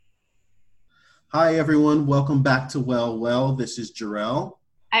Hi, everyone. Welcome back to Well. This is Jarrell.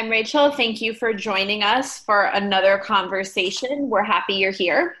 I'm Rachel. Thank you for joining us for another conversation. We're happy you're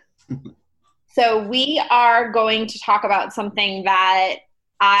here. So, we are going to talk about something that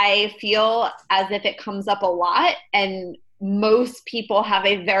I feel as if it comes up a lot, and most people have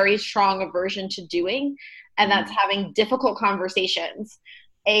a very strong aversion to doing, and that's Mm, having difficult conversations.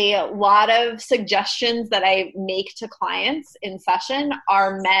 A lot of suggestions that I make to clients in session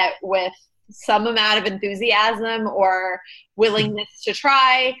are met with some amount of enthusiasm or willingness to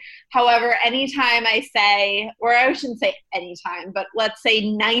try. However, anytime I say, or I shouldn't say anytime, but let's say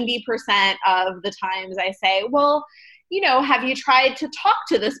 90% of the times I say, well, have you tried to talk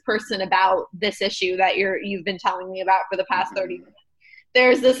to this person about this issue that you've been telling me about for the past 30 mhm, minutes?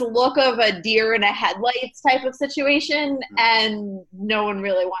 There's this look of a deer in a headlights type of situation, mhm. and no one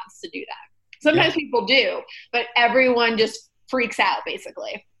really wants to do that. Yeah, Sometimes people do, but everyone just freaks out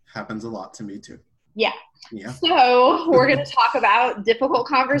basically. happens a lot to me too. Yeah. Yeah. So, we're going to talk about difficult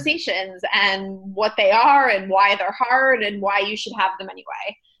conversations and what they are and why they're hard and why you should have them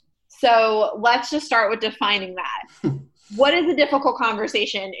anyway. So, let's just start with defining that. What is a difficult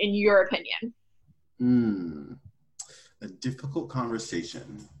conversation in your opinion? Mm, a difficult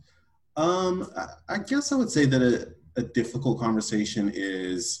conversation. I guess I would say that a difficult conversation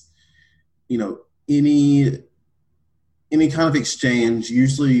is, you know, any any kind of exchange,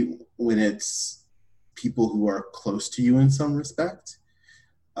 usually when it's people who are close to you in some respect,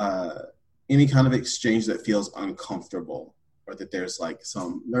 uh, any kind of exchange that feels uncomfortable or that there's like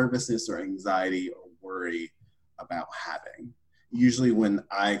some nervousness or anxiety or worry about having. Usually, when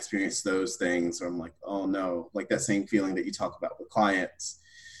I experience those things, I'm like, oh no, like that same feeling that you talk about with clients,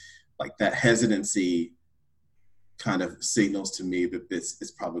 like that hesitancy kind of signals to me that this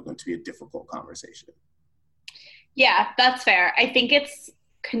is probably going to be a difficult conversation. Yeah, that's fair. I think it's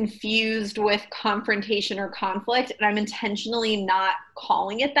confused with confrontation or conflict, and I'm intentionally not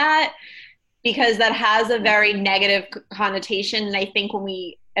calling it that because that has a very negative connotation. And I think when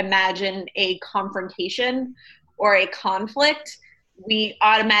we imagine a confrontation or a conflict, we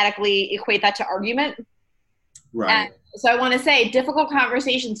automatically equate that to argument. And Right, so I want to say difficult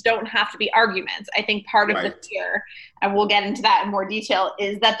conversations don't have to be arguments. I think part of the right. fear, and we'll get into that in more detail,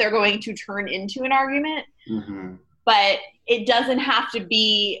 is that they're going to turn into an argument, Mm-hmm. but it doesn't have to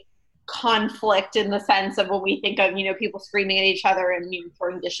be conflict in the sense of when we think of people screaming at each other and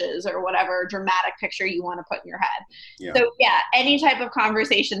throwing dishes or whatever dramatic picture you want to put in your head. Yeah. So yeah, any type of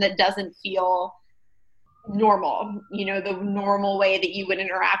conversation that doesn't feel normal, the normal way that you would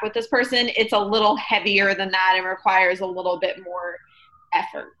interact with this person, it's a little heavier than that and requires a little bit more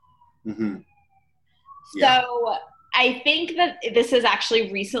effort. Mm-hmm. Yeah. So I think that this has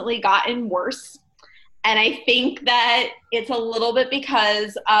actually recently gotten worse. And I think that it's a little bit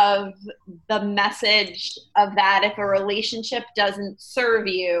because of the message of that if a relationship doesn't serve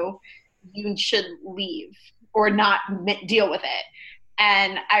you, you should leave or not deal with it.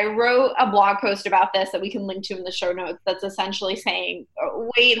 And I wrote a blog post about this that we can link to in the show notes that's essentially saying, oh,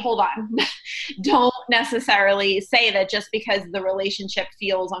 wait, hold on. Don't necessarily say that just because the relationship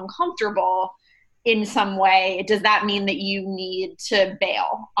feels uncomfortable in some way, does that mean that you need to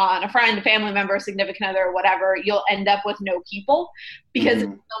bail on a friend, a family member, a significant other, whatever? You'll end up with no people because at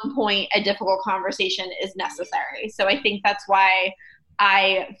Mm-hmm. some point a difficult conversation is necessary. So I think that's why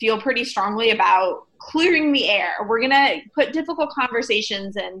I feel pretty strongly about clearing the air. We're going to put difficult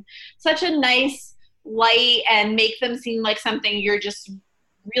conversations in such a nice light and make them seem like something you're just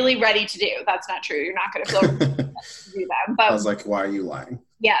really ready to do. That's not true. You're not going to feel ready I to do that. But was like, why are you lying?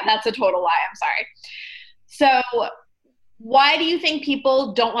 yeah, that's a total lie. I'm sorry. So, why do you think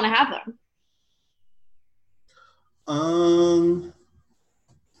people don't want to have them? Um,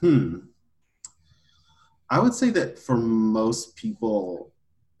 hmm. I would say that for most people,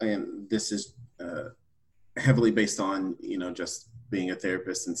 and this is heavily based on, just being a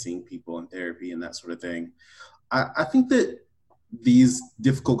therapist and seeing people in therapy and that sort of thing. I think that these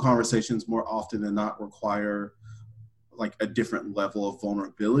difficult conversations more often than not require like a different level of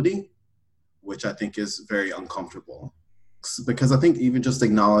vulnerability, which I think is very uncomfortable. Because I think even just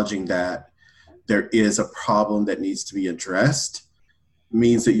acknowledging that there is a problem that needs to be addressed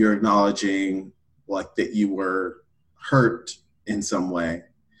means that you're acknowledging like that you were hurt in some way.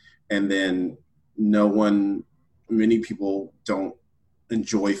 And then no one, many people don't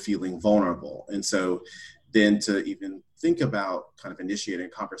enjoy feeling vulnerable. And so then to even think about kind of initiating a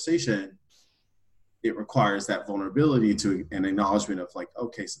conversation, it requires that vulnerability to an acknowledgement of like,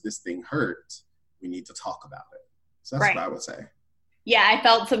 okay, so this thing hurt. We need to talk about it. So that's what Right. I would say. Yeah, I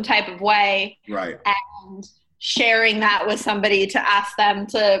felt some type of way. Right. And sharing that with somebody to ask them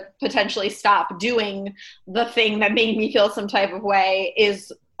to potentially stop doing the thing that made me feel some type of way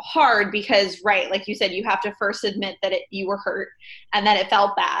is hard because, right, like you said, you have to first admit that you were hurt and that it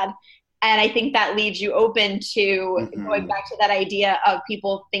felt bad. And I think that leaves you open to going back to that idea of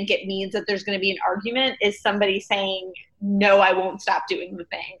people think it means that there's going to be an argument is somebody saying, no, I won't stop doing the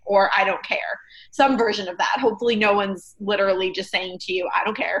thing, or I don't care. Some version of that. Hopefully no one's literally just saying to you, I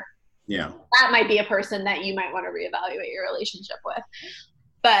don't care. Yeah. That might be a person that you might want to reevaluate your relationship with.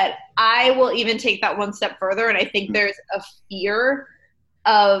 But I will even take that one step further. And I think there's a fear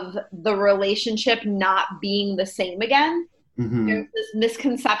of the relationship not being the same again. There's this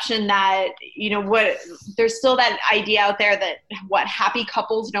misconception that, there's still that idea out there that happy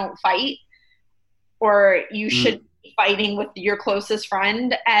couples don't fight, or you should be fighting with your closest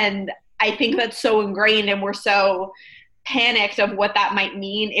friend. And I think that's so ingrained, and we're so panicked of what that might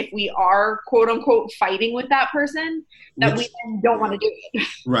mean if we are quote unquote fighting with that person that we then don't want to do it.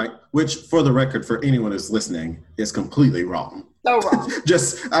 Right. Which, for the record, for anyone who's listening, is completely wrong. So wrong. I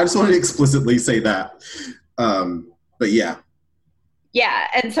just want to explicitly say that. But yeah. Yeah.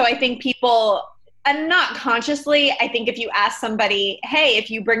 And so I think people, and not consciously, I think if you ask somebody, hey, if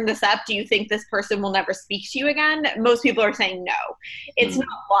you bring this up, do you think this person will never speak to you again? Most people are saying no. It's not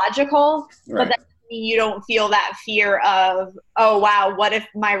logical, right. But you don't feel that fear of, oh, wow, what if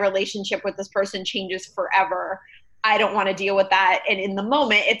my relationship with this person changes forever? I don't want to deal with that. And in the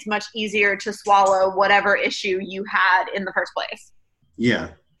moment, it's much easier to swallow whatever issue you had in the first place. Yeah.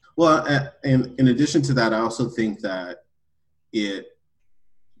 Well, and in addition to that, I also think that you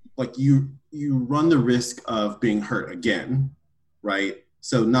run the risk of being hurt again, right?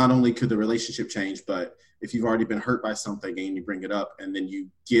 So not only could the relationship change, but if you've already been hurt by something and you bring it up and then you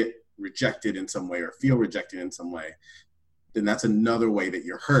get rejected in some way or feel rejected in some way, then that's another way that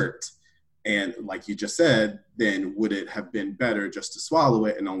you're hurt. And like you just said, then would it have been better just to swallow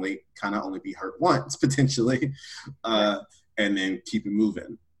it and only be hurt once potentially, and then keep it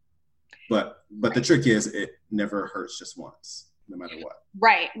moving? But the trick is it never hurts just once, no matter what.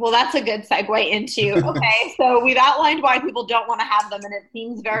 Right. Well, that's a good segue into, okay, so we've outlined why people don't want to have them, and it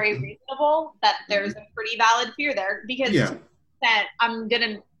seems very reasonable that there's a pretty valid fear there, because that I'm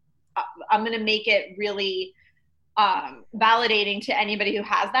gonna make it really validating to anybody who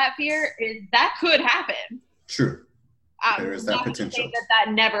has that fear is that could happen. True. There is that potential.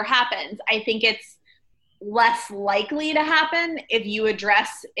 That never happens. I think it's less likely to happen if you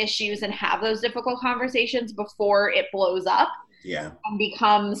address issues and have those difficult conversations before it blows up. Yeah. And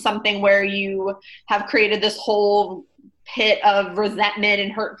become something where you have created this whole pit of resentment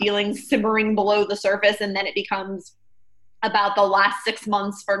and hurt feelings simmering below the surface, and then it becomes about the last 6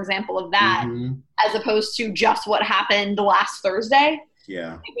 months, for example, of that, as opposed to just what happened last Thursday.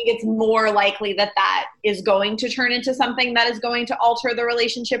 Yeah. I think it's more likely that is going to turn into something that is going to alter the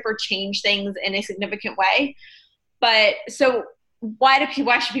relationship or change things in a significant way. But so why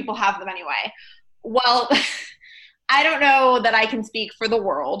should people have them anyway? Well, I don't know that I can speak for the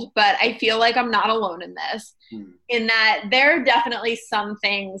world, but I feel like I'm not alone in this, in that there are definitely some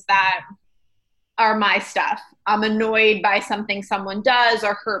things that are my stuff. I'm annoyed by something someone does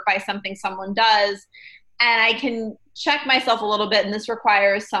or hurt by something someone does. And I can check myself a little bit, and this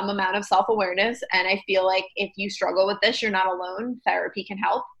requires some amount of self-awareness. And I feel like if you struggle with this, you're not alone. Therapy can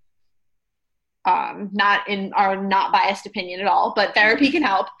help. Not in our not biased opinion at all, but therapy can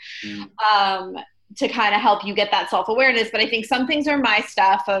help to kind of help you get that self-awareness. But I think some things are my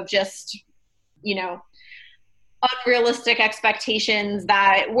stuff of just, unrealistic expectations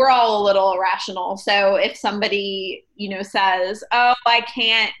that we're all a little irrational. So if somebody, says, oh, I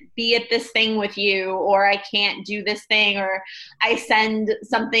can't be at this thing with you, or I can't do this thing, or I send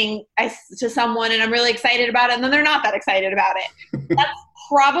something to someone and I'm really excited about it, and then they're not that excited about it. That's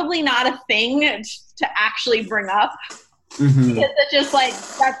probably not a thing to actually bring up. Because it's just like,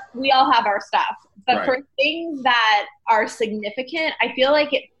 we all have our stuff. But for things that are significant, I feel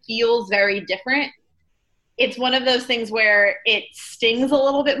like it feels very different. It's one of those things where it stings a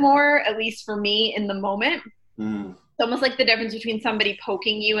little bit more, at least for me in the moment. It's almost like the difference between somebody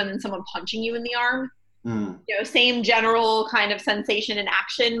poking you and then someone punching you in the arm. Same general kind of sensation and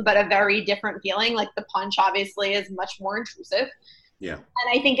action, but a very different feeling. Like the punch obviously is much more intrusive. Yeah.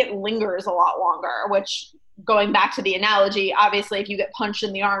 And I think it lingers a lot longer, which, going back to the analogy, obviously if you get punched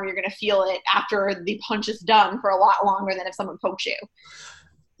in the arm, you're going to feel it after the punch is done for a lot longer than if someone pokes you.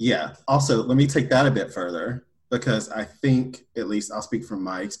 Yeah. Also, let me take that a bit further, because I think, at least I'll speak from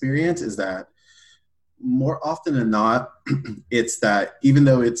my experience, is that more often than not, it's that even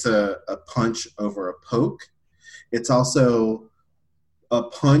though it's a punch over a poke, it's also a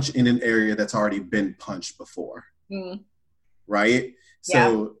punch in an area that's already been punched before. Right? Yeah.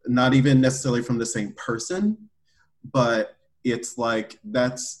 So not even necessarily from the same person, but it's like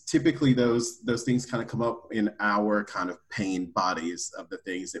that's typically those things kind of come up in our kind of pain bodies of the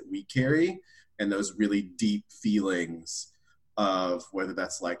things that we carry, and those really deep feelings of whether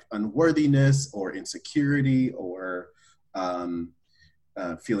that's like unworthiness or insecurity or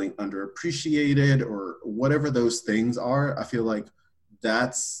feeling underappreciated or whatever those things are. I feel like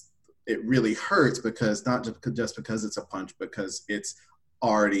it really hurts because not just because it's a punch, because it's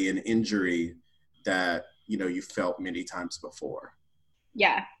already an injury that you felt many times before.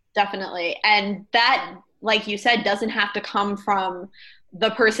 Yeah, definitely. And that, like you said, doesn't have to come from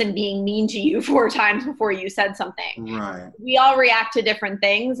the person being mean to you 4 times before you said something. Right. We all react to different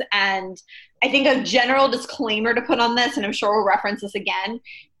things. And I think a general disclaimer to put on this, and I'm sure we'll reference this again,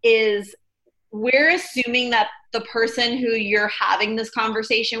 is we're assuming that the person who you're having this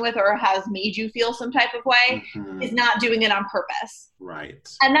conversation with or has made you feel some type of way is not doing it on purpose. Right.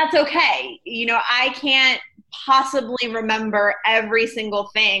 And that's okay. I can't possibly remember every single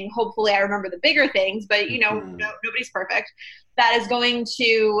thing. Hopefully I remember the bigger things, but nobody's perfect. That is going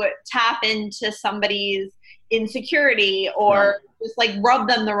to tap into somebody's insecurity or just like rub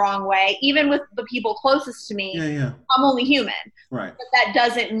them the wrong way. Even with the people closest to me, I'm only human. Right. But that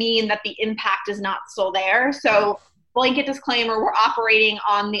doesn't mean that the impact is not still there. So blanket disclaimer, we're operating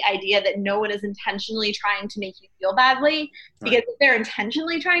on the idea that no one is intentionally trying to make you feel badly. Because if they're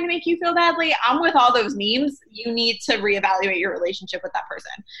intentionally trying to make you feel badly, I'm with all those memes. You need to reevaluate your relationship with that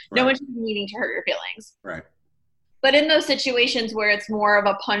person. No one should be needing to hurt your feelings. Right. But in those situations where it's more of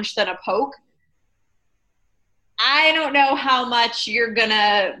a punch than a poke, I don't know how much you're going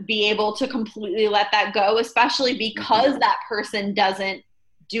to be able to completely let that go, especially because that person doesn't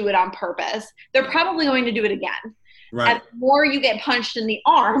do it on purpose. They're probably going to do it again. Right. And the more you get punched in the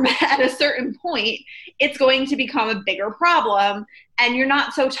arm at a certain point, it's going to become a bigger problem. And you're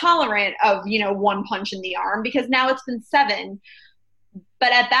not so tolerant of, 1 punch in the arm because now it's been 7.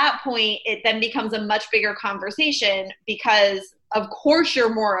 But at that point, it then becomes a much bigger conversation because, of course,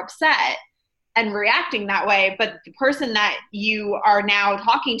 you're more upset and reacting that way. But the person that you are now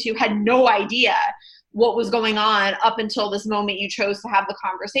talking to had no idea what was going on up until this moment you chose to have the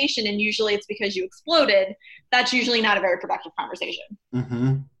conversation. And usually it's because you exploded. That's usually not a very productive conversation.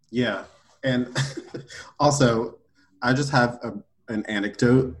 Mm-hmm. Yeah. And also, I just have an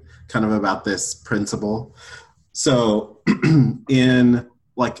anecdote kind of about this principle. So in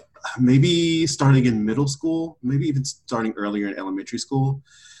like maybe starting in middle school, maybe even starting earlier in elementary school,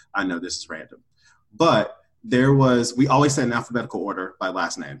 I know this is random, but we always said in alphabetical order by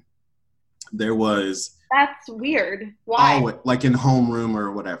last name. That's weird. Why? Always, like in homeroom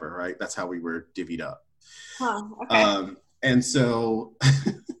or whatever, right? That's how we were divvied up. Huh, okay. And so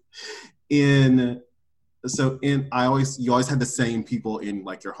you always had the same people in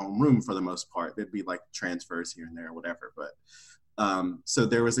like your homeroom for the most part. There'd be like transfers here and there or whatever. But so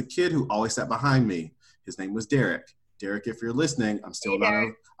there was a kid who always sat behind me. His name was Derek. Derek, if you're listening,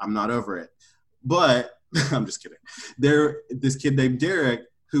 I'm not over it. But I'm just kidding. This kid named Derek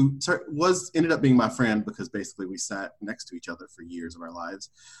who ended up being my friend because basically we sat next to each other for years of our lives.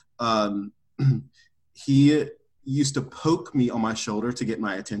 He used to poke me on my shoulder to get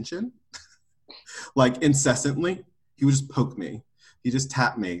my attention, like incessantly. He would just poke me. He just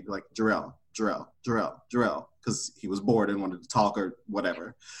tapped me like, Jarrell, because he was bored and wanted to talk or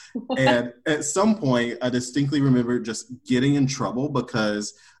whatever. And at some point, I distinctly remember just getting in trouble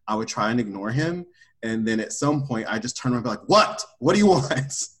because I would try and ignore him. And then at some point, I just turned around and be like, what? What do you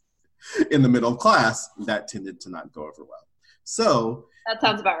want? In the middle of class, that tended to not go over well. So that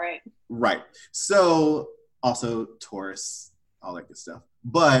sounds about right. Right. So also Taurus, all that good stuff.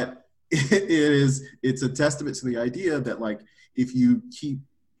 But it's a testament to the idea that like, if you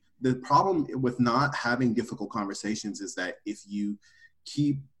the problem with not having difficult conversations is that if you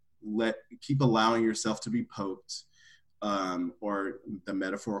keep allowing yourself to be poked, or the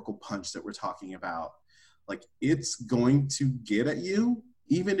metaphorical punch that we're talking about, like it's going to get at you.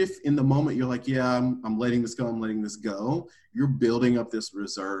 Even if in the moment you're like, yeah, I'm letting this go, you're building up this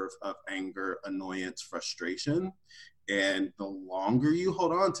reserve of anger, annoyance, frustration. And the longer you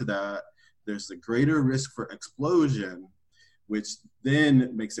hold on to that, there's a greater risk for explosion, which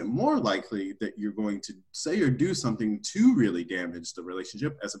then makes it more likely that you're going to say or do something to really damage the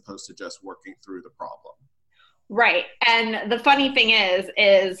relationship as opposed to just working through the problem. Right. And the funny thing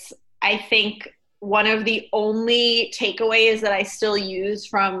is I think one of the only takeaways that I still use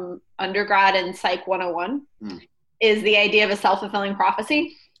from undergrad and Psych 101 is the idea of a self-fulfilling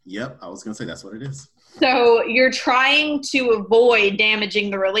prophecy. Yep. I was going to say that's what it is. So you're trying to avoid damaging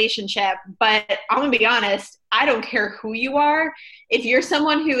the relationship, but I'm gonna be honest, I don't care who you are. If you're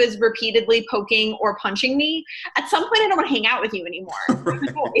someone who is repeatedly poking or punching me, at some point I don't want to hang out with you anymore.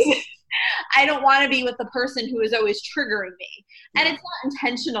 Right. I don't want to be with the person who is always triggering me. And Yeah. it's not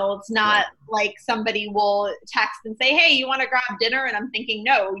intentional. It's not Right. like somebody will text and say, hey, you want to grab dinner? And I'm thinking,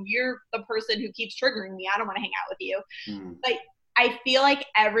 no, you're the person who keeps triggering me. I don't want to hang out with you. Mm. But I feel like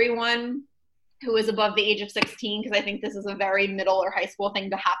everyone who is above the age of 16, because I think this is a very middle or high school thing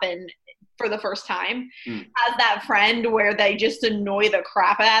to happen for the first time, has that friend where they just annoy the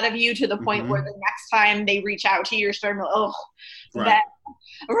crap out of you to the point where the next time they reach out to you, you're starting to, oh, Right. that,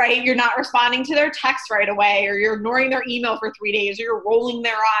 right? You're not responding to their text right away, or you're ignoring their email for 3 days, or you're rolling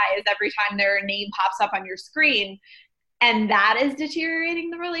their eyes every time their name pops up on your screen. And that is deteriorating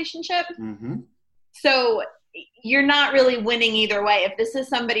the relationship. Mm-hmm. So you're not really winning either way. If this is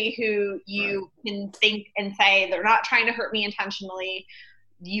somebody who you can think and say, they're not trying to hurt me intentionally,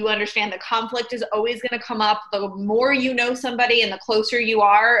 you understand the conflict is always going to come up. The more you know somebody and the closer you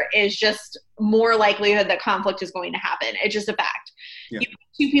are is just more likelihood that conflict is going to happen. It's just a fact. Yeah. You put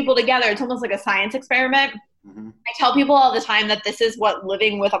two people together, it's almost like a science experiment. Mm-hmm. I tell people all the time that this is what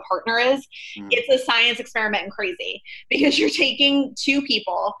living with a partner is. Mm-hmm. It's a science experiment and crazy, because you're taking two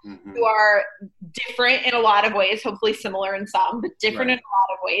people who are different in a lot of ways, hopefully similar in some, but different in a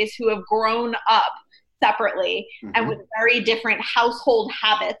lot of ways, who have grown up separately and with very different household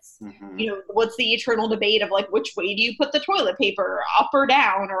habits. You know, what's the eternal debate of like, which way do you put the toilet paper, up or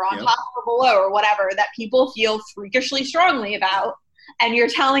down, or on top or below, or whatever, that people feel freakishly strongly about. And you're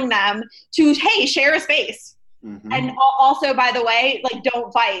telling them to, hey, share a space. And also, by the way, like,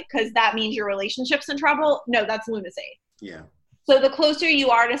 don't fight because that means your relationship's in trouble. No, that's lunacy. Yeah. So the closer you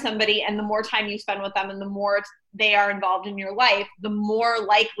are to somebody and the more time you spend with them and the more they are involved in your life, the more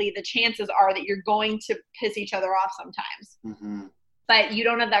likely the chances are that you're going to piss each other off sometimes. But you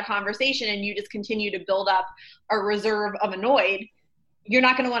don't have that conversation and you just continue to build up a reserve of annoyed. You're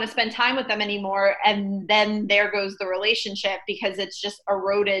not going to want to spend time with them anymore. And then there goes the relationship, because it's just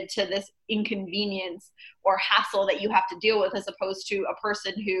eroded to this inconvenience or hassle that you have to deal with, as opposed to a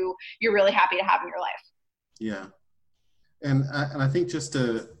person who you're really happy to have in your life. Yeah. And I think, just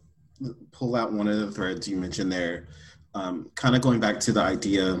to pull out one of the threads you mentioned there, kind of going back to the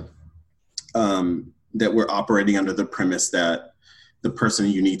idea that we're operating under the premise that the person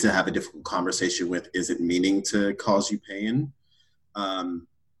you need to have a difficult conversation with isn't meaning to cause you pain.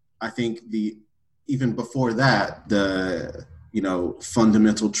 I think even before that, the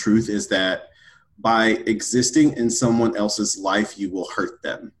fundamental truth is that by existing in someone else's life, you will hurt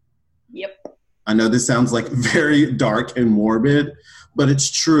them. Yep. I know this sounds like very dark and morbid, but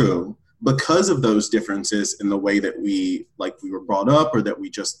it's true. Because of those differences in the way that we were brought up, or that we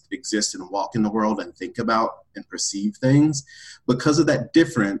just exist and walk in the world and think about and perceive things, because of that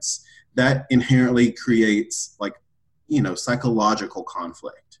difference, that inherently creates psychological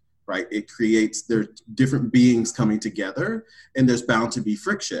conflict, right? It creates, there are different beings coming together and there's bound to be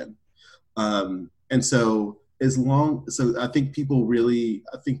friction. And so I think people really,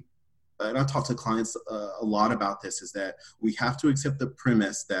 and I talk to clients a lot about this, is that we have to accept the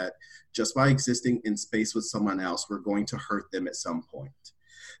premise that just by existing in space with someone else, we're going to hurt them at some point.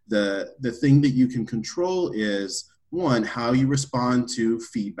 The thing that you can control is, one, how you respond to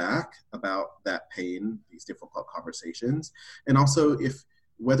feedback about that pain, these difficult conversations, and also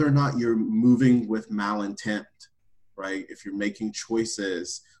whether or not you're moving with malintent, right? If you're making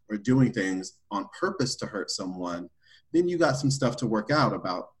choices or doing things on purpose to hurt someone, then you got some stuff to work out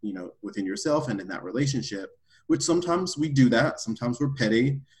about, within yourself and in that relationship, which sometimes we do that. Sometimes we're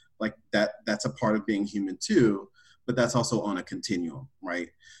petty, like that's a part of being human too, but that's also on a continuum, right?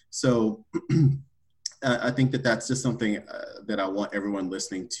 So I think that that's just something that I want everyone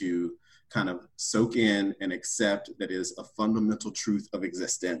listening to kind of soak in and accept, that is a fundamental truth of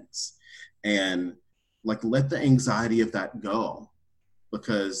existence. And let the anxiety of that go,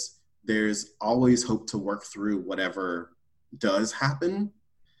 because there's always hope to work through whatever does happen.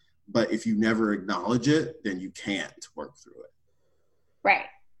 But if you never acknowledge it, then you can't work through it. Right.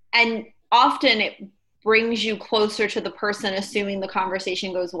 And often it brings you closer to the person, assuming the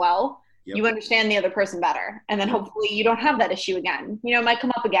conversation goes well. Yep. You understand the other person better. And then hopefully you don't have that issue again. It might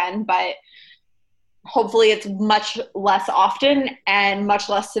come up again, but hopefully it's much less often and much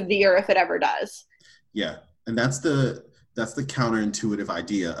less severe if it ever does. Yeah. And that's the counterintuitive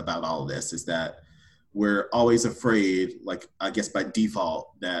idea about all of this, is that we're always afraid, I guess by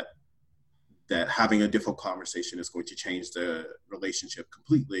default, that having a difficult conversation is going to change the relationship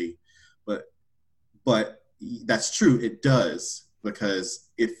completely. But that's true. It does, because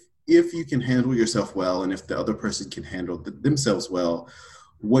if if you can handle yourself well, and if the other person can handle themselves well,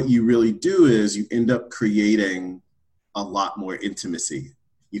 what you really do is you end up creating a lot more intimacy.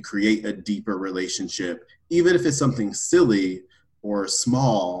 You create a deeper relationship, even if it's something silly or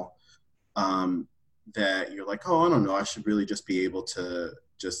small, that you're like, oh, I don't know, I should really just be able to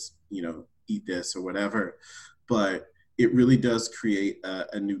just, eat this or whatever. But it really does create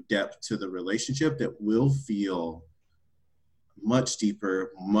a new depth to the relationship that will feel much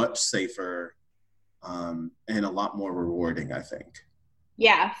deeper, much safer, and a lot more rewarding, I think.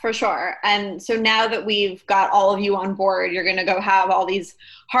 Yeah, for sure. And so now that we've got all of you on board, you're going to go have all these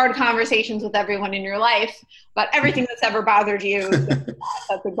hard conversations with everyone in your life about everything that's ever bothered you.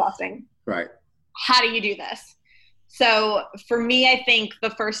 That's exhausting. Right. How do you do this? So for me, I think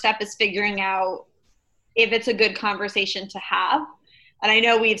the first step is figuring out if it's a good conversation to have. And I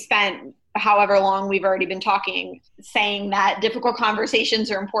know we've spent however long we've already been talking saying that difficult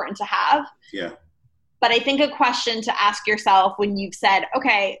conversations are important to have. Yeah. But I think a question to ask yourself when you've said,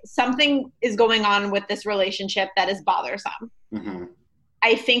 okay, something is going on with this relationship that is bothersome. Mm-hmm.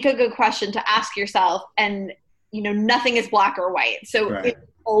 I think a good question to ask yourself, and nothing is black or white. So Right. It's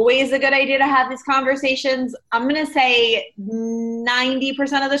always a good idea to have these conversations. I'm going to say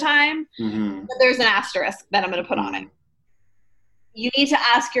 90% of the time, Mm-hmm. but there's an asterisk that I'm going to put on it. You need to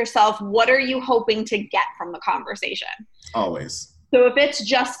ask yourself, what are you hoping to get from the conversation? Always. So if it's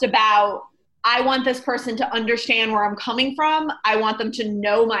just about, I want this person to understand where I'm coming from, I want them to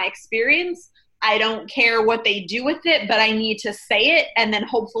know my experience, I don't care what they do with it, but I need to say it, and then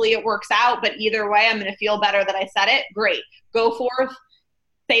hopefully it works out, but either way, I'm going to feel better that I said it. Great. Go forth.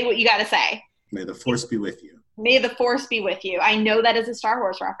 Say what you got to say. May the force be with you. May the force be with you. I know that is a Star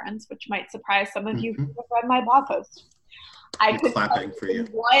Wars reference, which might surprise some of you who have read my blog post. I'm clapping for you.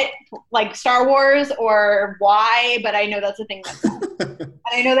 What, like Star Wars or why, but I know that's a thing that's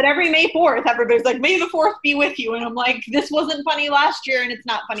and I know that every May 4th, everybody's like, may the 4th be with you. And I'm like, this wasn't funny last year and it's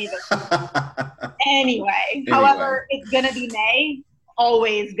not funny this year. Anyway, however, it's going to be May.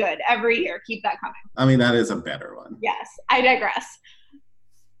 Always good. Every year. Keep that coming. I mean, that is a better one. Yes, I digress.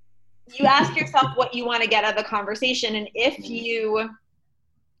 You ask yourself what you want to get out of the conversation. And if you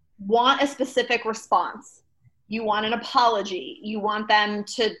want a specific response, you want an apology, you want them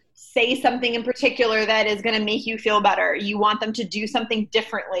to say something in particular that is going to make you feel better, you want them to do something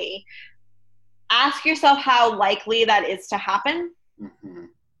differently, ask yourself how likely that is to happen. Mm-hmm.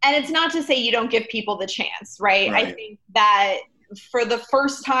 And it's not to say you don't give people the chance, right? I think that for the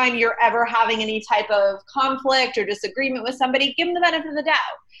first time you're ever having any type of conflict or disagreement with somebody, give them the benefit of the doubt.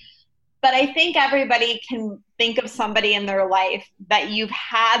 But I think everybody can think of somebody in their life that you've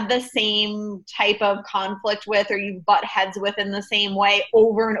had the same type of conflict with, or you butt heads with in the same way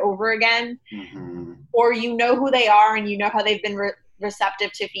over and over again. Mm-hmm. Or you know who they are and you know how they've been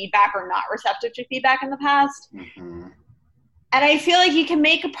receptive to feedback or not receptive to feedback in the past. Mm-hmm. And I feel like you can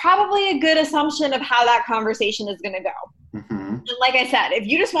make probably a good assumption of how that conversation is going to go. Mm-hmm. And like I said, if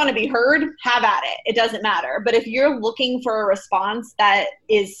you just want to be heard, have at it. It doesn't matter. But if you're looking for a response that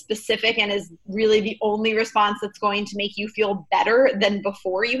is specific and is really the only response that's going to make you feel better than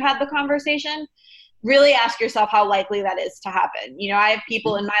before you had the conversation, really ask yourself how likely that is to happen. I have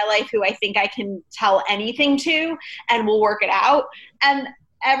people in my life who I think I can tell anything to and we'll work it out. And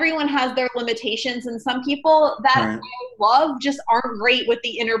everyone has their limitations, and some people that I love just aren't great with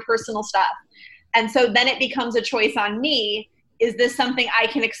the interpersonal stuff. And so then it becomes a choice on me. Is this something I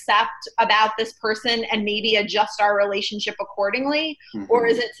can accept about this person and maybe adjust our relationship accordingly? Mm-hmm. Or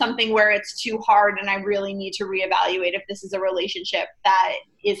is it something where it's too hard and I really need to reevaluate if this is a relationship that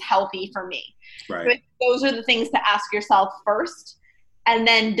is healthy for me? Right. So those are the things to ask yourself first. And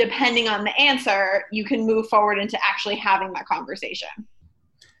then depending on the answer, you can move forward into actually having that conversation.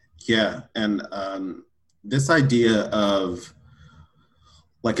 Yeah. And this idea of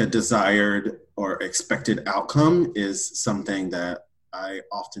like a desired or expected outcome is something that I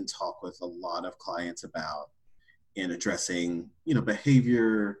often talk with a lot of clients about in addressing,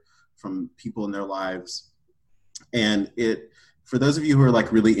 behavior from people in their lives. And for those of you who are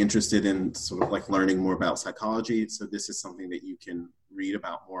like really interested in sort of like learning more about psychology, so this is something that you can read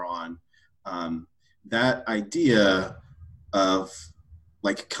about more on, that idea of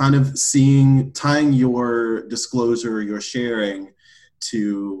like kind of tying your disclosure, your sharing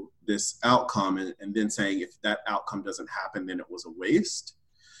to this outcome and then saying if that outcome doesn't happen, then it was a waste,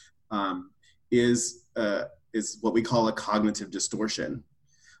 is what we call a cognitive distortion,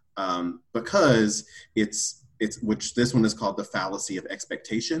 because it's which this one is called the fallacy of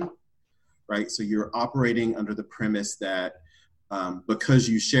expectation, right? So you're operating under the premise that because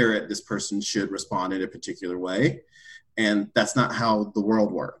you share it, this person should respond in a particular way. And that's not how the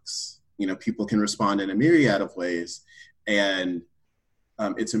world works. You know, people can respond in a myriad of ways. And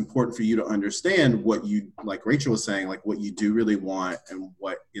it's important for you to understand what you, like Rachel was saying, like what you do really want and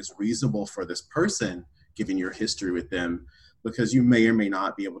what is reasonable for this person, given your history with them, because you may or may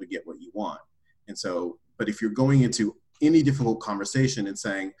not be able to get what you want. And so, but if you're going into any difficult conversation and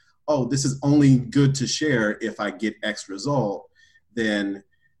saying, oh, this is only good to share if I get X result, then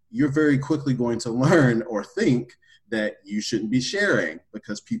you're very quickly going to learn or think that you shouldn't be sharing,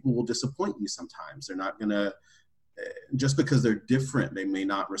 because people will disappoint you sometimes. They're not going to, just because they're different, they may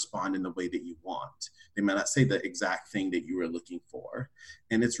not respond in the way that you want. They may not say the exact thing that you were looking for.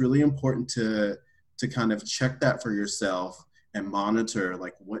 And it's really important to kind of check that for yourself and monitor,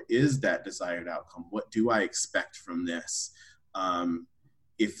 like, what is that desired outcome? What do I expect from this?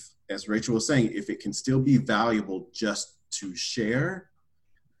 If, as Rachel was saying, if it can still be valuable just to share,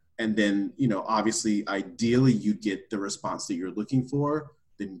 and then, you know, obviously, ideally you get the response that you're looking for,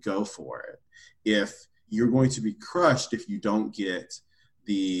 then go for it. If you're going to be crushed if you don't get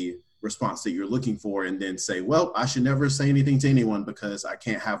the response that you're looking for, and then say, well, I should never say anything to anyone because I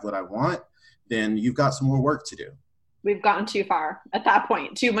can't have what I want, then you've got some more work to do. We've gotten too far at that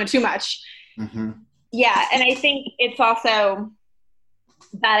point, too much. Mm-hmm. Yeah. And I think it's also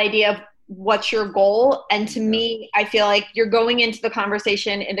that idea of what's your goal. And to me, I feel like you're going into the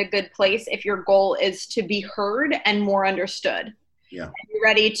conversation in a good place if your goal is to be heard and more understood. Yeah. And you're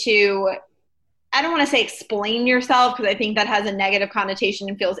ready to, I don't want to say explain yourself, because I think that has a negative connotation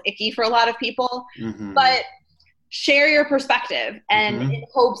and feels icky for a lot of people, but share your perspective and in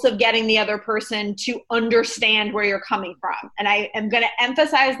hopes of getting the other person to understand where you're coming from. And I am going to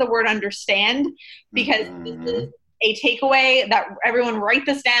emphasize the word understand, because this is a takeaway that everyone write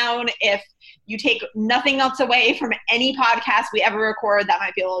this down. If you take nothing else away from any podcast we ever record, that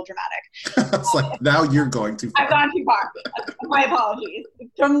might be a little dramatic. It's like, now you're going too far. I've gone too far. My apologies.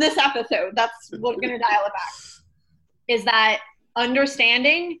 From this episode, that's we're going to dial it back. Is that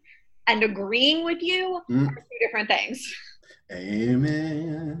understanding and agreeing with you are two different things.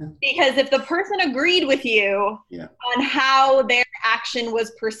 Amen. Because if the person agreed with you on how their action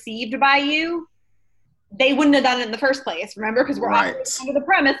was perceived by you, they wouldn't have done it in the first place. Remember, because we're operating under the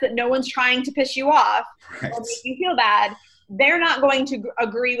premise that no one's trying to piss you off or make you feel bad. They're not going to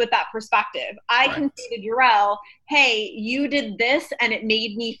agree with that perspective. I can say to Jarrell, hey, you did this and it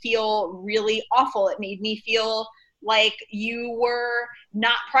made me feel really awful. It made me feel like you were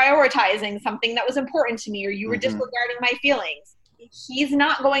not prioritizing something that was important to me, or you were disregarding my feelings. He's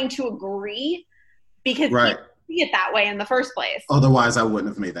not going to agree because he didn't see it that way in the first place. Otherwise, I wouldn't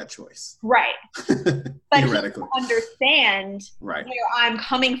have made that choice. Right. But theoretically, understand where I'm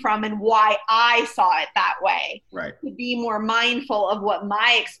coming from and why I saw it that way. Right. To be more mindful of what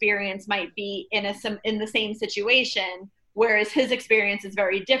my experience might be in the same situation, whereas his experience is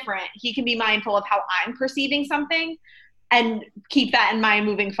very different. He can be mindful of how I'm perceiving something and keep that in mind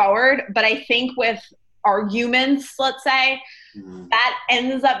moving forward. But I think with arguments, let's say, that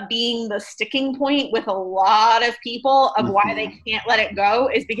ends up being the sticking point with a lot of people of why they can't let it go,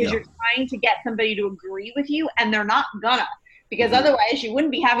 is because you're trying to get somebody to agree with you and they're not gonna, because otherwise you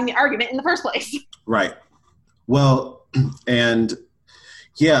wouldn't be having the argument in the first place. Right. Well, and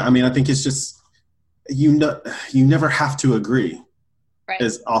yeah, I mean, I think it's just, you never have to agree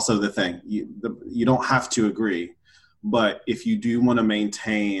is also the thing. You don't have to agree, but if you do want to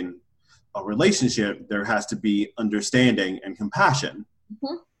maintain a relationship, there has to be understanding and compassion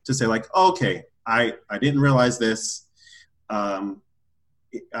to say, like, oh, okay, I didn't realize this. Thank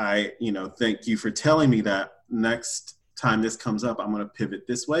you for telling me that. Next time this comes up, I'm going to pivot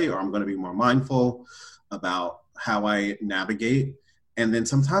this way, or I'm going to be more mindful about how I navigate. And then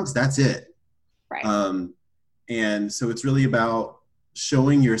sometimes that's it. Right. And so it's really about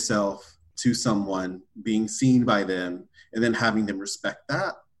showing yourself to someone, being seen by them, and then having them respect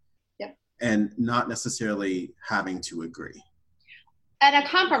that. And not necessarily having to agree. And a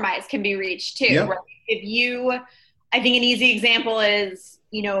compromise can be reached too. Right? I think an easy example is,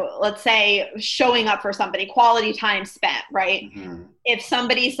 let's say showing up for somebody, quality time spent, right? If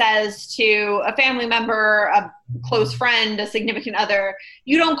somebody says to a family member, a close friend, a significant other,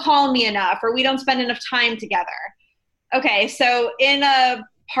 you don't call me enough, or we don't spend enough time together. Okay, so in a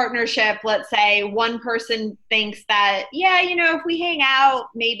partnership, let's say one person thinks that, if we hang out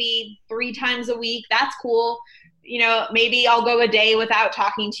maybe 3 times a week, that's cool. Maybe I'll go a day without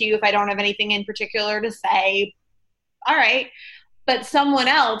talking to you if I don't have anything in particular to say. All right. But someone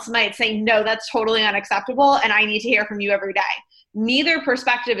else might say, no, that's totally unacceptable, and I need to hear from you every day. Neither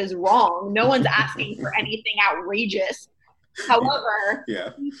perspective is wrong. No one's asking for anything outrageous. However,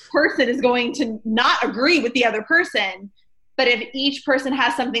 each person is going to not agree with the other person. But if each person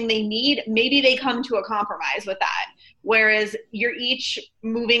has something they need, maybe they come to a compromise with that. Whereas you're each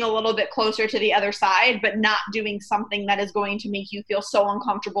moving a little bit closer to the other side, but not doing something that is going to make you feel so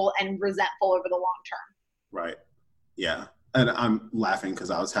uncomfortable and resentful over the long term. Right. Yeah. And I'm laughing because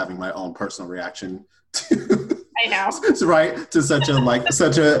I was having my own personal reaction to, I know. Right. To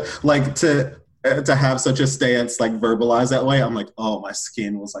to have such a stance, like verbalized that way. I'm like, oh, my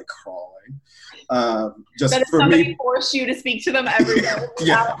skin was like crawling. Just that if for somebody me, forced you to speak to them every day.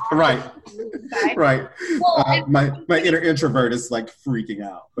 Yeah, right. Right. Well, my inner introvert is like freaking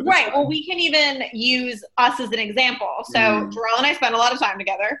out. Right. Well, we can even use us as an example. So Jarrell and I spend a lot of time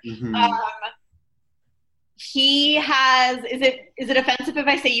together. He has, is it offensive if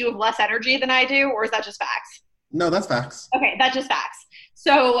I say you have less energy than I do, or is that just facts? No, that's facts. Okay, that's just facts.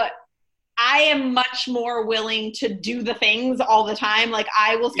 So I am much more willing to do the things all the time. Like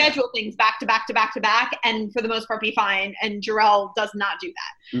I will schedule things back to back to back to back, and for the most part be fine. And Jarrell does not do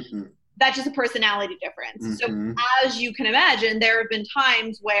that. That's just a personality difference. So as you can imagine, there have been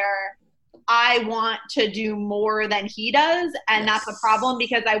times where I want to do more than he does, and that's a problem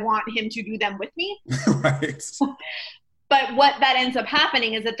because I want him to do them with me. Right. But what that ends up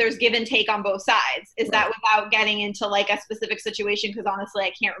happening is that there's give and take on both sides. Is that without getting into like a specific situation, because honestly,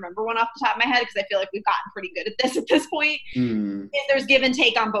 I can't remember one off the top of my head because I feel like we've gotten pretty good at this point, is there's give and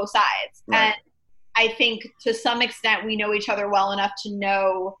take on both sides. Right. And I think to some extent we know each other well enough to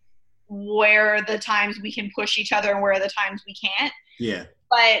know where the times we can push each other and where the times we can't. Yeah.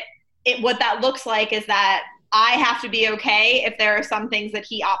 But what that looks like is that I have to be okay if there are some things that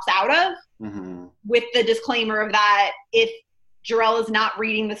he opts out of, with the disclaimer of that if Jarrell is not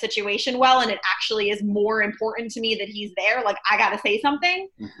reading the situation well and it actually is more important to me that he's there, like I got to say something.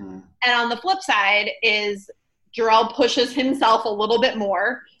 And on the flip side is Jarrell pushes himself a little bit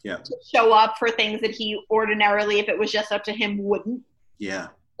more to show up for things that he ordinarily, if it was just up to him, wouldn't. Yeah.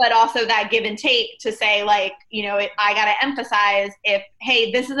 But also that give and take to say, like, you know, I got to emphasize if,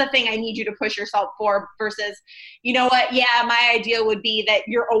 hey, this is a thing I need you to push yourself for versus, you know what, yeah, my idea would be that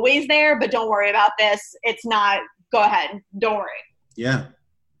you're always there, but don't worry about this. It's not, go ahead. Don't worry. Yeah,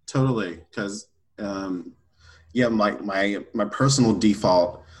 totally. Because, my personal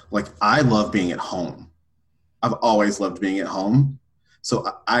default, like I love being at home. I've always loved being at home. So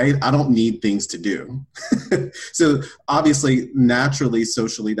I don't need things to do. So obviously, naturally,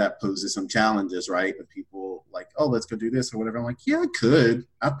 socially, that poses some challenges, right? If people like, oh, let's go do this or whatever. I'm like, yeah, I could.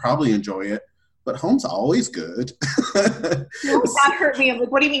 I'd probably enjoy it. But home's always good. That hurt me. I'm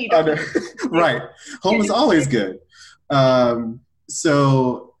like, what do you mean you don't? Right. Home is always good.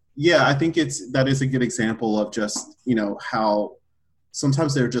 So, yeah, I think that is a good example of just, you know, how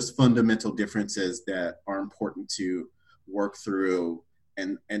sometimes there are just fundamental differences that are important to work through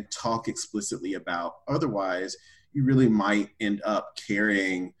and talk explicitly about. Otherwise, you really might end up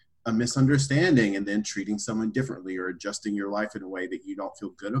carrying a misunderstanding and then treating someone differently or adjusting your life in a way that you don't feel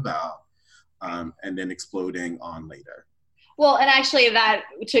good about, and then exploding on later. Well, and actually that,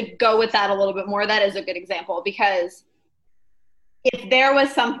 to go with that a little bit more, that is a good example, because if there was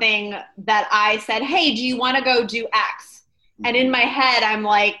something that I said, hey, do you want to go do X? And in my head, I'm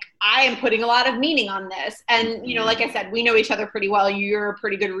like, I am putting a lot of meaning on this. And, you know, like I said, we know each other pretty well. You're a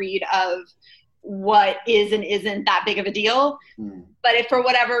pretty good read of what is and isn't that big of a deal. But if for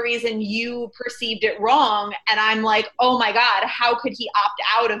whatever reason you perceived it wrong, and I'm like, oh my God, how could he opt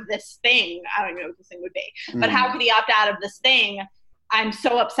out of this thing? I don't even know what this thing would be. But how could he opt out of this thing? I'm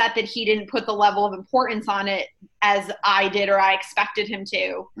so upset that he didn't put the level of importance on it as I did or I expected him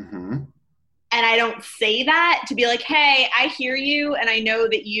to. And I don't say that to be like, hey, I hear you and I know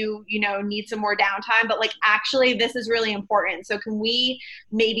that you need some more downtime, but like, actually, this is really important. So can we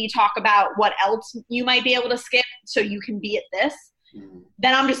maybe talk about what else you might be able to skip so you can be at this?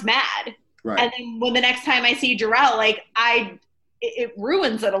 Then I'm just mad. Right. And then when the next time I see Jarrell, like it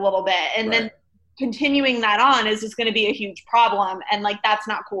ruins it a little bit. And then continuing that on is just going to be a huge problem. And like, that's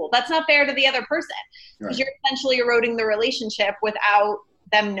not cool. That's not fair to the other person, because you're essentially eroding the relationship without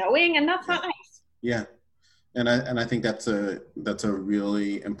them knowing, and that's not nice. Yeah. And I think that's a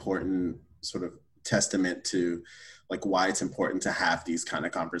really important sort of testament to like why it's important to have these kind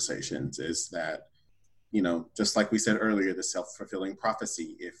of conversations, is that, you know, just like we said earlier, the self-fulfilling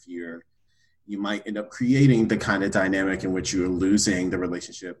prophecy, if you might end up creating the kind of dynamic in which you're losing the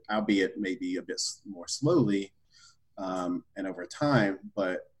relationship, albeit maybe a bit more slowly and over time,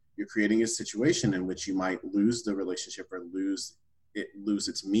 but you're creating a situation in which you might lose the relationship or lose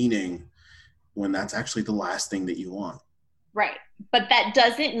its meaning when that's actually the last thing that you want. Right. But that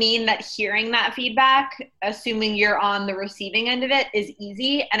doesn't mean that hearing that feedback, assuming you're on the receiving end of it, is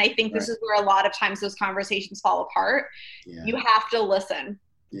easy. And I think this is where a lot of times those conversations fall apart. Yeah. You have to listen.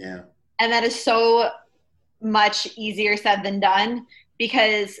 Yeah. And that is so much easier said than done,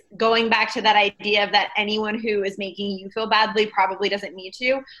 because going back to that idea of that anyone who is making you feel badly probably doesn't need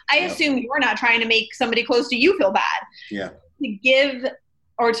to. I assume you're not trying to make somebody close to you feel bad. Yeah. To give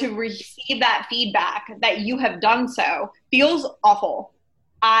or to receive that feedback that you have done so feels awful.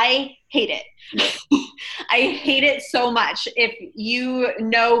 I hate it. Yeah. I hate it so much. If you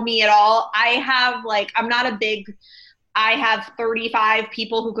know me at all, I have 35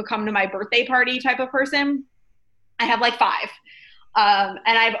 people who could come to my birthday party type of person. I have like 5. And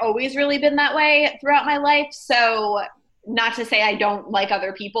I've always really been that way throughout my life. So not to say I don't like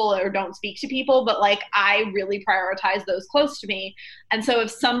other people or don't speak to people, but like I really prioritize those close to me. And so if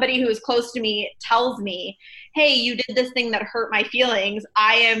somebody who is close to me tells me, hey, you did this thing that hurt my feelings,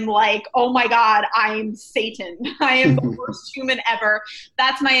 I am like, oh my God, I'm Satan. I am the worst human ever.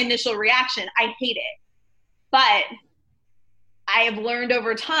 That's my initial reaction. I hate it. But I have learned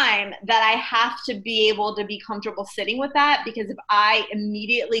over time that I have to be able to be comfortable sitting with that, because if I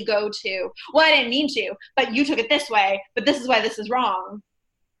immediately go to, well, I didn't mean to, but you took it this way, but this is why this is wrong,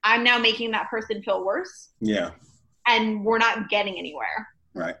 I'm now making that person feel worse. Yeah. And we're not getting anywhere.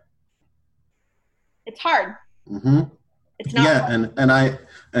 Right. It's hard. Mm-hmm. It's not. Yeah.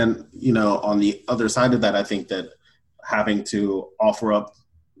 And you know, on the other side of that, I think that having to offer up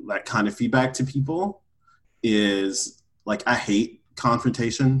that kind of feedback to people is, like, I hate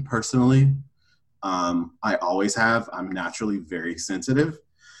confrontation personally. I always have. I'm naturally very sensitive.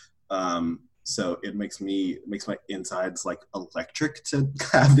 So it makes my insides like electric to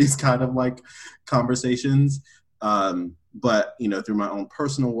have these kind of like conversations. But, you know, through my own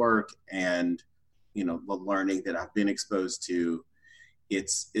personal work and, you know, the learning that I've been exposed to,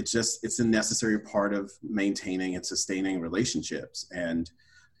 it's a necessary part of maintaining and sustaining relationships. And,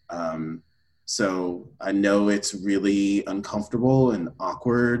 so I know it's really uncomfortable and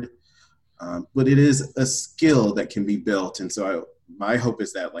awkward, but it is a skill that can be built. And so my hope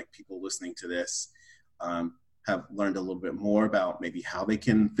is that like people listening to this have learned a little bit more about maybe how they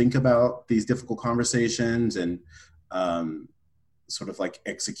can think about these difficult conversations and sort of like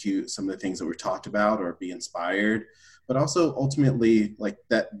execute some of the things that we talked about or be inspired. But also ultimately, like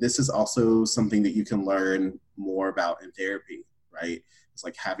that this is also something that you can learn more about in therapy, right? It's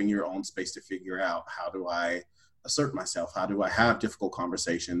like having your own space to figure out, how do I assert myself? How do I have difficult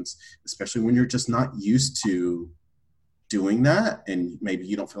conversations, especially when you're just not used to doing that, and maybe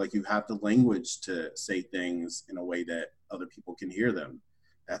you don't feel like you have the language to say things in a way that other people can hear them.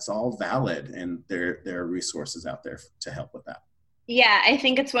 That's all valid, and there are resources out there to help with that. Yeah, I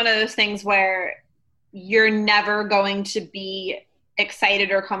think it's one of those things where you're never going to be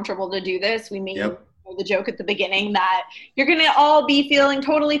excited or comfortable to do this. We made the joke at the beginning that you're going to all be feeling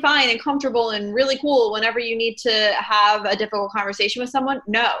totally fine and comfortable and really cool whenever you need to have a difficult conversation with someone.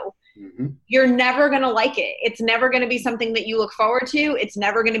 No, you're never going to like it. It's never going to be something that you look forward to. It's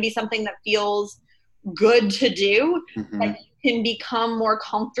never going to be something that feels good to do. But you can become more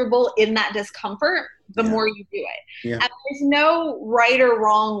comfortable in that discomfort the more you do it. And there's no right or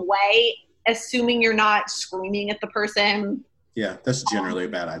wrong way, assuming you're not screaming at the person. Yeah, that's generally a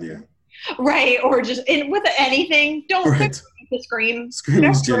bad idea. Right, or just with anything, don't scream. Screaming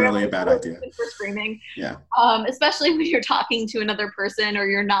is generally a bad idea. For screaming. Yeah. Especially when you're talking to another person or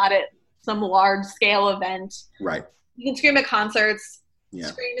you're not at some large scale event. Right. You can scream at concerts,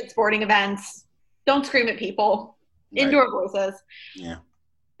 scream at sporting events. Don't scream at people. Right. Indoor voices. Yeah.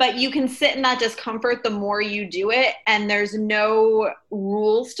 But you can sit in that discomfort the more you do it, and there's no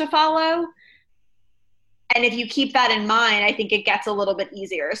rules to follow. And if you keep that in mind, I think it gets a little bit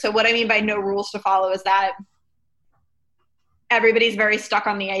easier. So what I mean by no rules to follow is that everybody's very stuck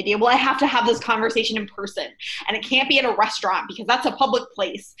on the idea, well, I have to have this conversation in person, and it can't be at a restaurant because that's a public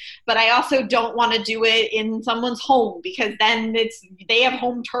place. But I also don't want to do it in someone's home because then they have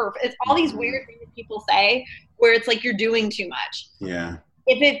home turf. It's all these weird things that people say where it's like you're doing too much. Yeah.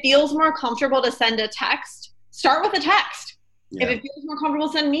 If it feels more comfortable to send a text, start with a text. Yeah. If it feels more comfortable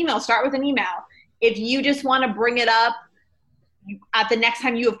to send an email, start with an email. If you just want to bring it up at the next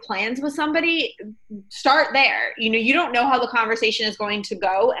time you have plans with somebody, start there. You know, you don't know how the conversation is going to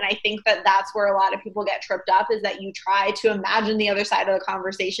go. And I think that that's where a lot of people get tripped up, is that you try to imagine the other side of the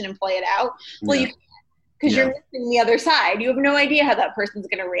conversation and play it out. Well, you can't, because you're missing the other side. You have no idea how that person's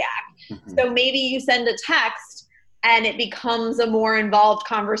going to react. So maybe you send a text and it becomes a more involved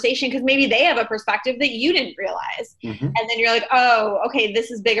conversation because maybe they have a perspective that you didn't realize. And then you're like, oh, okay,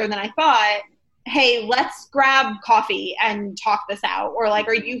 this is bigger than I thought. hey, let's grab coffee and talk this out. Or like,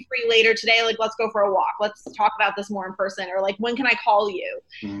 are you free later today? Like, let's go for a walk. Let's talk about this more in person. Or like, when can I call you?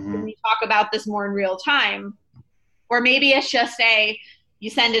 Can we talk about this more in real time? Or maybe it's just you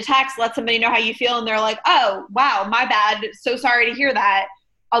send a text, let somebody know how you feel, and they're like, oh, wow, my bad. So sorry to hear that.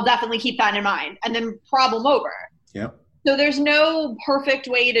 I'll definitely keep that in mind. And then problem over. Yep. So there's no perfect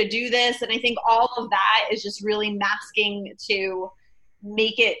way to do this. And I think all of that is just really masking to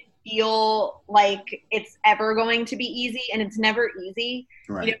make it feel like it's ever going to be easy, and it's never easy.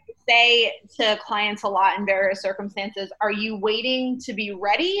 Right. You know, say to clients a lot in various circumstances, are you waiting to be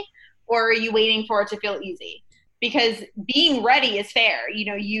ready, or are you waiting for it to feel easy? Because being ready is fair. You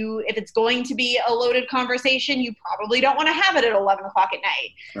know, if it's going to be a loaded conversation, you probably don't want to have it at 11 o'clock at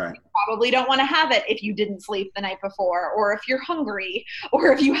night. Right. You probably don't want to have it if you didn't sleep the night before, or if you're hungry,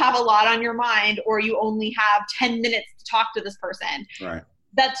 or if you have a lot on your mind, or you only have 10 minutes to talk to this person. Right.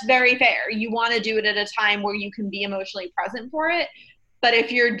 That's very fair. You want to do it at a time where you can be emotionally present for it. But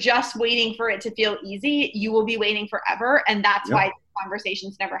if you're just waiting for it to feel easy, you will be waiting forever. And that's why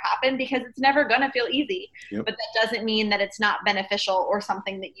conversations never happen, because it's never going to feel easy. But that doesn't mean that it's not beneficial or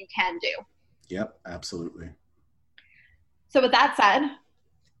something that you can do. Yep, absolutely. So with that said,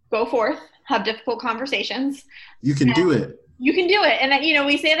 go forth, have difficult conversations. You can do it. You can do it. And, you know,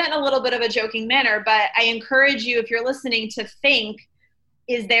 we say that in a little bit of a joking manner, but I encourage you, if you're listening, to think,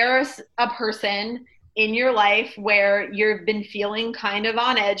 is there a person in your life where you've been feeling kind of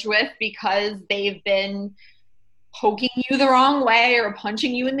on edge with because they've been poking you the wrong way or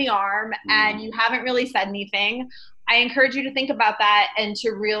punching you in the arm and you haven't really said anything? I encourage you to think about that and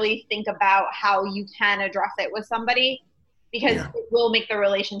to really think about how you can address it with somebody, because it will make the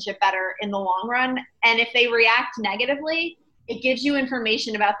relationship better in the long run. And if they react negatively, it gives you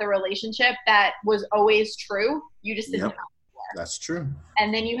information about the relationship that was always true. You just didn't know before. That's true.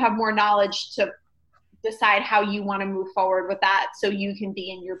 And then you have more knowledge to decide how you want to move forward with that, so you can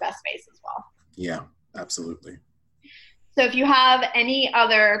be in your best space as well. Yeah, absolutely. So if you have any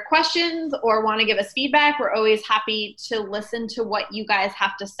other questions or want to give us feedback, we're always happy to listen to what you guys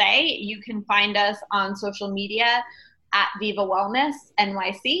have to say. You can find us on social media at Viva Wellness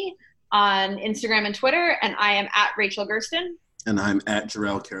NYC on Instagram and Twitter, and I am at Rachel Gersten. And I'm at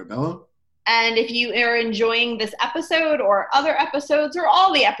Jarrell Carabello. And if you are enjoying this episode or other episodes or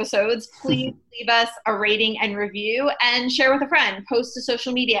all the episodes, please leave us a rating and review and share with a friend. Post to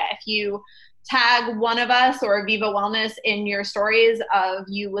social media. If you tag one of us or Viva Wellness in your stories of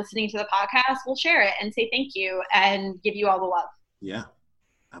you listening to the podcast, we'll share it and say thank you and give you all the love. Yeah,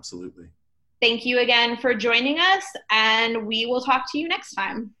 absolutely. Thank you again for joining us, and we will talk to you next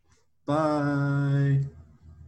time. Bye.